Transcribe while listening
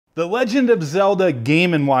The Legend of Zelda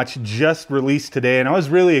Game & Watch just released today, and I was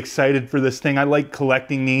really excited for this thing. I like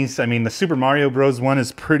collecting these. I mean, the Super Mario Bros. One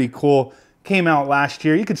is pretty cool. Came out last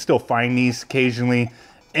year. You can still find these occasionally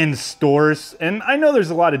in stores, and I know there's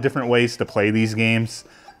a lot of different ways to play these games.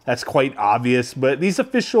 That's quite obvious, but these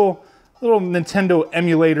official little Nintendo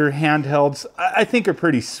emulator handhelds, I think are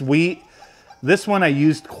pretty sweet. This one I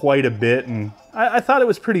used quite a bit, and I thought it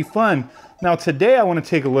was pretty fun. Now today I want to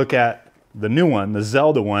take a look at the new one, the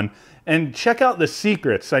Zelda one, and check out the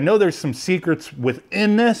secrets. I know there's some secrets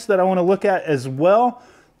within this that I want to look at as well.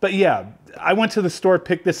 But yeah, I went to the store,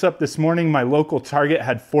 picked this up this morning. My local Target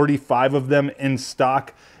had 45 of them in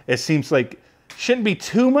stock. It seems like shouldn't be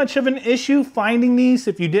too much of an issue finding these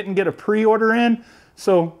if you didn't get a pre-order in.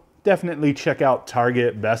 So definitely check out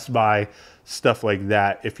Target, Best Buy, stuff like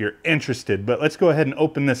that if you're interested. But let's go ahead and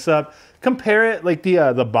open this up. Compare it, like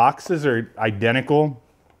the boxes are identical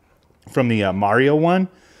from the Mario one.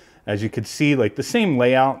 As you could see, like the same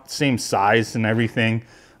layout, same size and everything.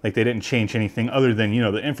 Like they didn't change anything other than, you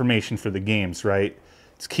know, the information for the games, right?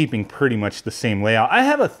 It's keeping pretty much the same layout. I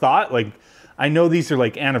have a thought, like, I know these are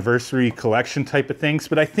like anniversary collection type of things,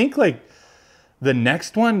 but I think like the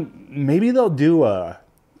next one, maybe they'll do a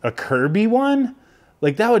Kirby one.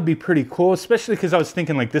 Like that would be pretty cool, especially because I was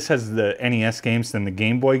thinking like this has the NES games and the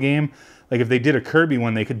Game Boy game. Like if they did a Kirby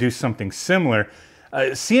one, they could do something similar.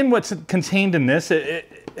 Seeing what's contained in this,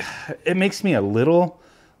 it makes me a little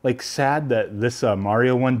like sad that this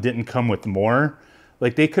Mario one didn't come with more.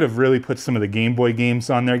 Like they could have really put some of the Game Boy games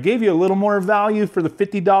on there. Gave you a little more value for the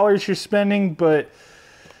 $50 you're spending, but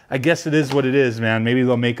I guess it is what it is, man. Maybe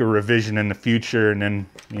they'll make a revision in the future and then,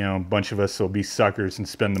 you know, a bunch of us will be suckers and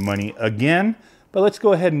spend the money again. But let's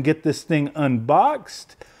go ahead and get this thing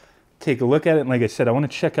unboxed. Take a look at it. And like I said, I want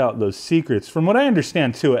to check out those secrets. From what I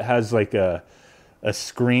understand too, it has like a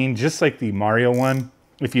screen, just like the Mario one.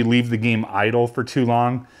 If you leave the game idle for too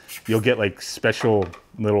long, you'll get like special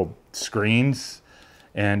little screens.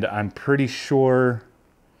 And I'm pretty sure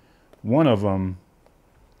one of them,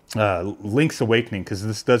 Link's Awakening, because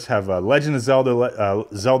this does have Legend of Zelda,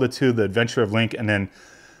 Zelda 2, The Adventure of Link, and then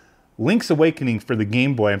Link's Awakening for the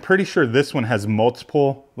Game Boy. I'm pretty sure this one has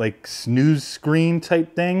multiple like snooze screen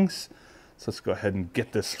type things. So let's go ahead and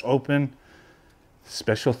get this open.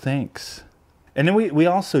 Special thanks. And then we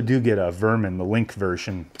also do get a Vermin, the Link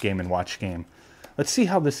version Game & Watch game. Let's see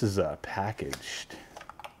how this is packaged.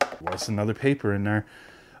 What's another paper in there?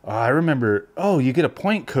 I remember, oh, you get a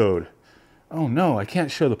point code. Oh no, I can't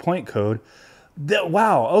show the point code.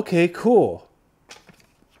 Wow, okay, cool.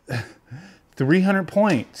 300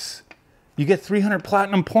 points. You get 300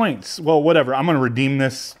 platinum points. Well, whatever, I'm gonna redeem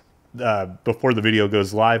this before the video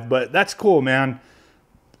goes live, but that's cool, man.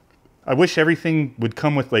 I wish everything would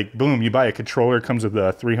come with like, boom, you buy a controller, comes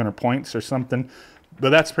with 300 points or something. But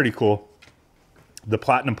that's pretty cool. The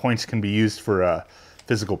platinum points can be used for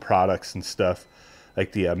physical products and stuff.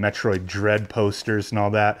 Like the Metroid Dread posters and all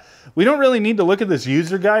that. We don't really need to look at this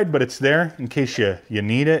user guide, but it's there in case you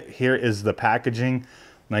need it. Here is the packaging.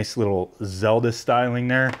 Nice little Zelda styling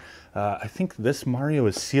there. I think this Mario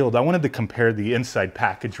is sealed. I wanted to compare the inside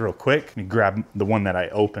package real quick. Let me grab the one that I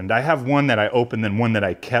opened. I have one that I opened and one that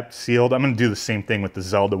I kept sealed. I'm gonna do the same thing with the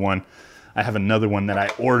Zelda one. I have another one that I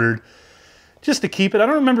ordered just to keep it. I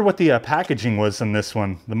don't remember what the packaging was on this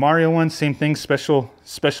one. The Mario one, same thing, special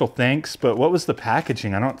thanks. But what was the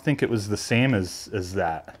packaging? I don't think it was the same as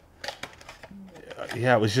that.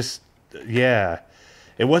 Yeah, it was just, yeah.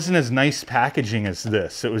 It wasn't as nice packaging as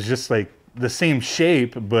this. It was just like the same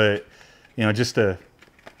shape, but, you know, just a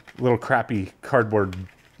little crappy cardboard,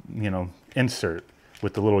 you know, insert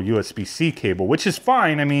with the little USB-C cable, which is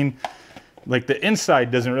fine. I mean, like the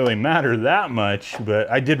inside doesn't really matter that much, but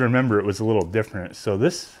I did remember it was a little different. So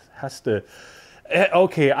this has to,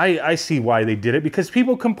 okay, I see why they did it, because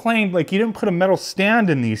people complained like you didn't put a metal stand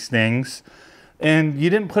in these things and you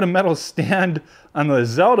didn't put a metal stand on the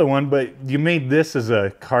Zelda one, but you made this as a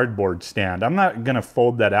cardboard stand. I'm not gonna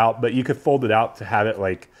fold that out, but you could fold it out to have it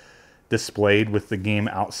like displayed with the game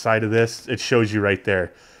outside of this. It shows you right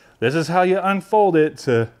there. This is how you unfold it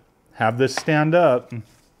to have this stand up.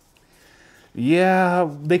 Yeah,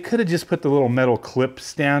 they could have just put the little metal clip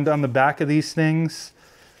stand on the back of these things.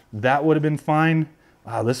 That would have been fine.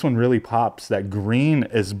 Wow, this one really pops. That green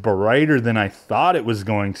is brighter than I thought it was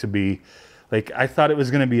going to be. Like, I thought it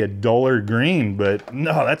was gonna be a duller green, but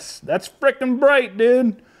no, that's freaking bright,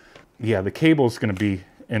 dude. Yeah, the cable's gonna be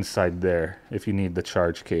inside there if you need the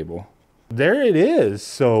charge cable. There it is.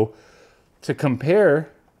 So to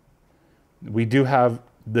compare, we do have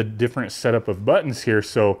the different setup of buttons here.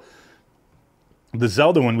 So The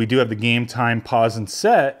Zelda one, we do have the game, time, pause, and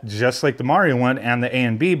set, just like the Mario one and the A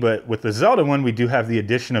and B, but with the Zelda one, we do have the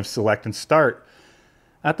addition of select and start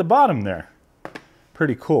at the bottom there.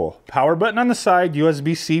 Pretty cool. Power button on the side,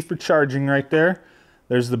 USB-C for charging right there.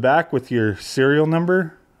 There's the back with your serial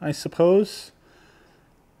number, I suppose.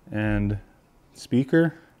 And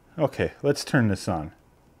speaker. Okay, let's turn this on.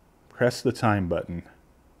 Press the time button.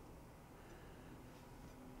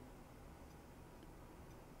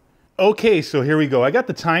 Okay, so here we go. I got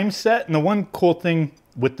the time set, and the one cool thing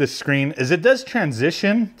with this screen is it does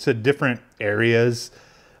transition to different areas,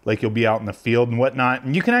 like you'll be out in the field and whatnot,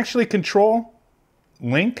 and you can actually control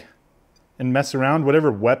Link and mess around.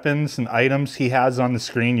 Whatever weapons and items he has on the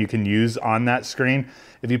screen, you can use on that screen.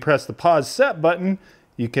 If you press the pause set button,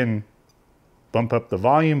 you can bump up the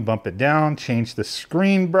volume, bump it down, change the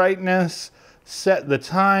screen brightness, set the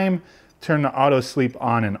time, turn the auto sleep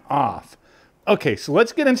on and off. Okay, so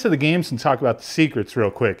let's get into the games and talk about the secrets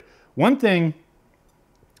real quick. One thing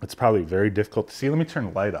that's probably very difficult to see, let me turn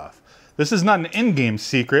the light off. This is not an in-game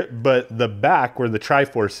secret, but the back where the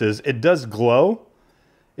Triforce is, it does glow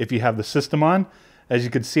if you have the system on. As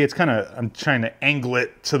you can see, it's kind of, I'm trying to angle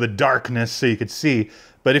it to the darkness so you could see.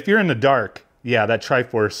 But if you're in the dark, yeah, that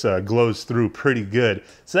Triforce glows through pretty good.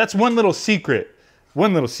 So that's one little secret,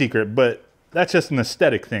 but that's just an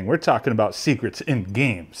aesthetic thing. We're talking about secrets in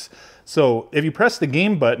games. So if you press the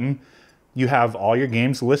game button, you have all your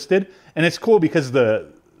games listed. And it's cool because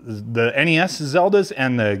the NES Zeldas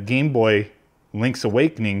and the Game Boy Link's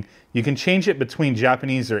Awakening, you can change it between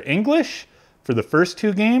Japanese or English for the first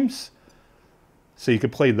two games. So you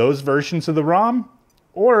could play those versions of the ROM.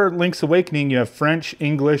 Or Link's Awakening, you have French,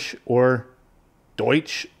 English, or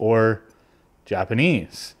Deutsch, or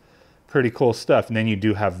Japanese. Pretty cool stuff. And then you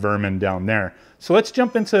do have Vermin down there. So let's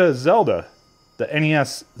jump into Zelda. The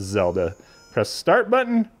NES Zelda. Press start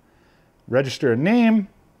button, register a name.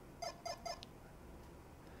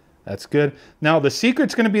 That's good. Now the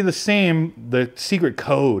secret's gonna be the same, the secret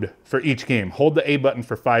code for each game. Hold the A button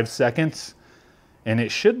for 5 seconds and it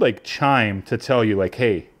should like chime to tell you like,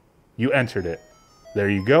 hey, you entered it. There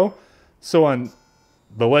you go. So on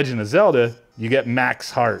The Legend of Zelda, you get max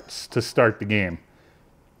hearts to start the game.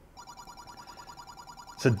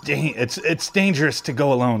 It's dangerous to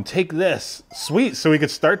go alone. Take this. Sweet. So we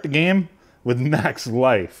could start the game with max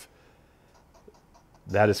life.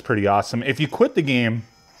 That is pretty awesome. If you quit the game,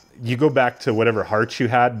 you go back to whatever hearts you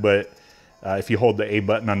had, but if you hold the A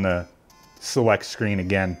button on the select screen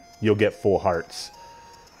again, you'll get full hearts.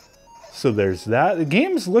 So there's that. The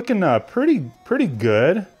game's looking pretty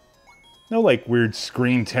good. No like weird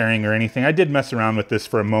screen tearing or anything. I did mess around with this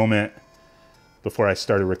for a moment before I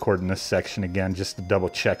started recording this section again, just to double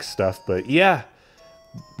check stuff. But yeah,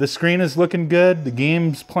 the screen is looking good. The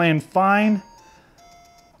game's playing fine.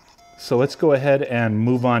 So let's go ahead and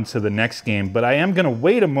move on to the next game. But I am gonna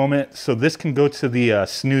wait a moment so this can go to the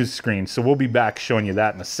snooze screen. So we'll be back showing you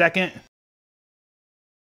that in a second.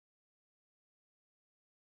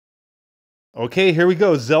 Okay, here we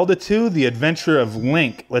go. Zelda 2, The Adventure of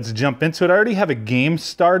Link. Let's jump into it. I already have a game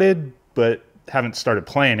started, but haven't started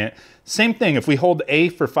playing it. Same thing, if we hold A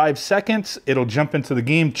for 5 seconds, it'll jump into the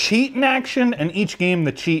game. Cheat in action, and each game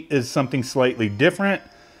the cheat is something slightly different.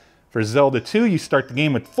 For Zelda 2, you start the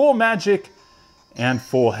game with full magic and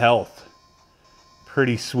full health.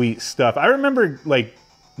 Pretty sweet stuff. I remember like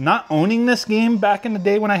not owning this game back in the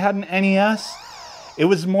day when I had an NES. It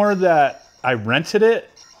was more that I rented it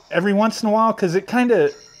every once in a while because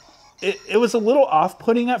it was a little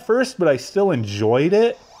off-putting at first, but I still enjoyed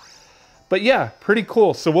it. But yeah, pretty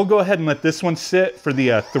cool. So we'll go ahead and let this one sit for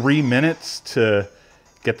the 3 minutes to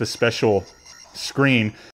get the special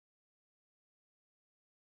screen.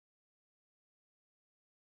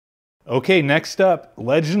 Okay, next up,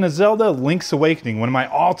 Legend of Zelda Link's Awakening, one of my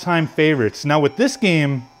all-time favorites. Now with this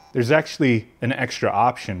game, there's actually an extra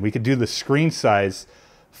option. We could do the screen size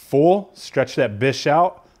full, stretch that bish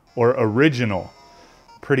out, or original.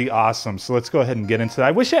 Pretty awesome. So let's go ahead and get into that.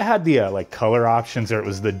 I wish it had the like color options or it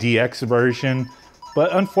was the DX version,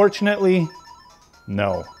 but unfortunately,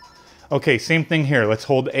 no. Okay, same thing here. Let's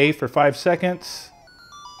hold A for 5 seconds.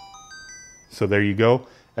 So there you go.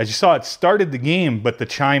 As you saw, it started the game, but the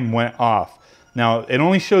chime went off. Now, it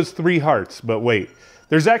only shows 3 hearts, but wait.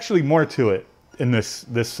 There's actually more to it in this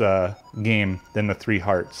game than the 3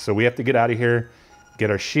 hearts. So we have to get out of here,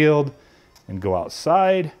 get our shield, and go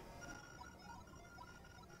outside.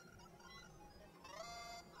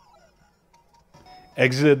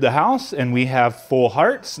 Exited the house and we have full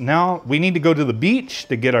hearts. Now we need to go to the beach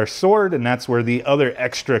to get our sword, and that's where the other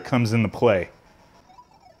extra comes into play.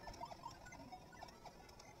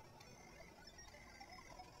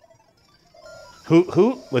 Hoot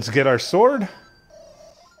hoot, let's get our sword.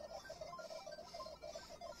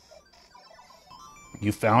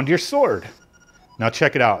 You found your sword. Now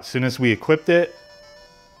check it out. As soon as we equipped it,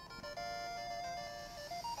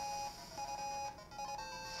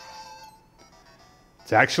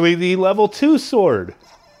 it's actually the level 2 sword.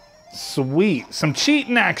 Sweet. Some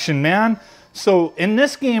cheating action, man. So in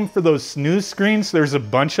this game, for those snooze screens, there's a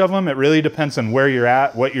bunch of them. It really depends on where you're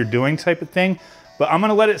at, what you're doing type of thing. But I'm going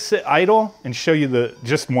to let it sit idle and show you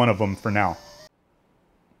just one of them for now.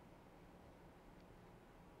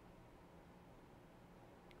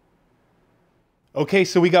 Okay,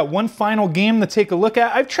 so we got one final game to take a look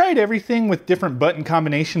at. I've tried everything with different button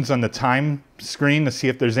combinations on the time screen to see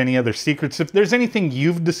if there's any other secrets. If there's anything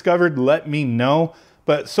you've discovered, let me know.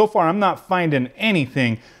 But so far, I'm not finding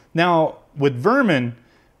anything. Now, with Vermin,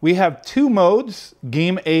 we have 2 modes,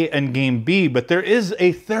 Game A and Game B, but there is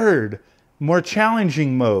a third, more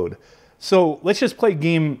challenging mode. So let's just play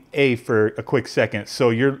Game A for a quick second. So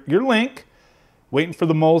you're Link, waiting for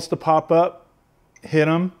the moles to pop up, hit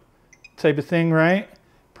them, type of thing, right?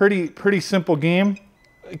 Pretty simple game.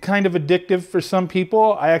 Kind of addictive for some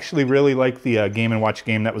people. I actually really like the Game & Watch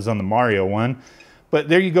game that was on the Mario one. But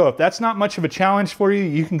there you go. If that's not much of a challenge for you,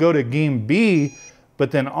 you can go to Game B. But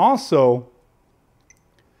then also,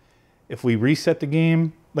 if we reset the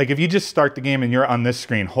game, like if you just start the game and you're on this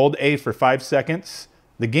screen, hold A for 5 seconds,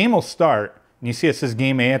 the game will start. And you see it says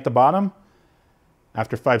Game A at the bottom.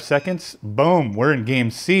 After 5 seconds, boom, we're in Game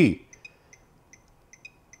C.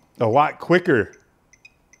 A lot quicker.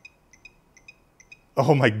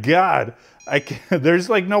 Oh my God. There's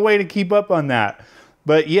like no way to keep up on that.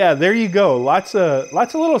 But yeah, there you go. Lots of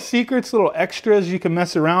little secrets, little extras you can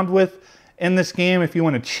mess around with in this game if you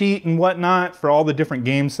want to cheat and whatnot for all the different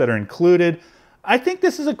games that are included. I think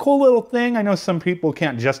this is a cool little thing. I know some people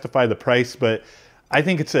can't justify the price, but I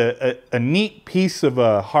think it's a neat piece of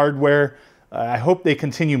hardware. I hope they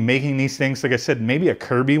continue making these things. Like I said, maybe a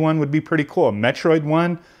Kirby one would be pretty cool. A Metroid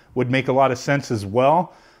one would make a lot of sense as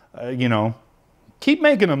well. You know, keep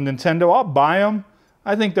making them, Nintendo. I'll buy them.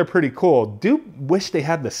 I think they're pretty cool. Do wish they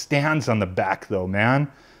had the stands on the back though,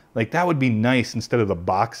 man. Like that would be nice instead of the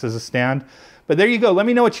box as a stand. But there you go. Let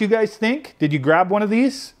me know what you guys think. Did you grab one of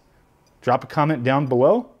these? Drop a comment down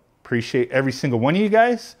below. Appreciate every single one of you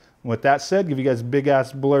guys. And with that said, give you guys a big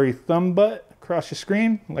ass blurry thumb butt across your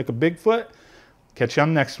screen like a Bigfoot. Catch you on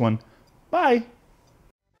the next one. Bye.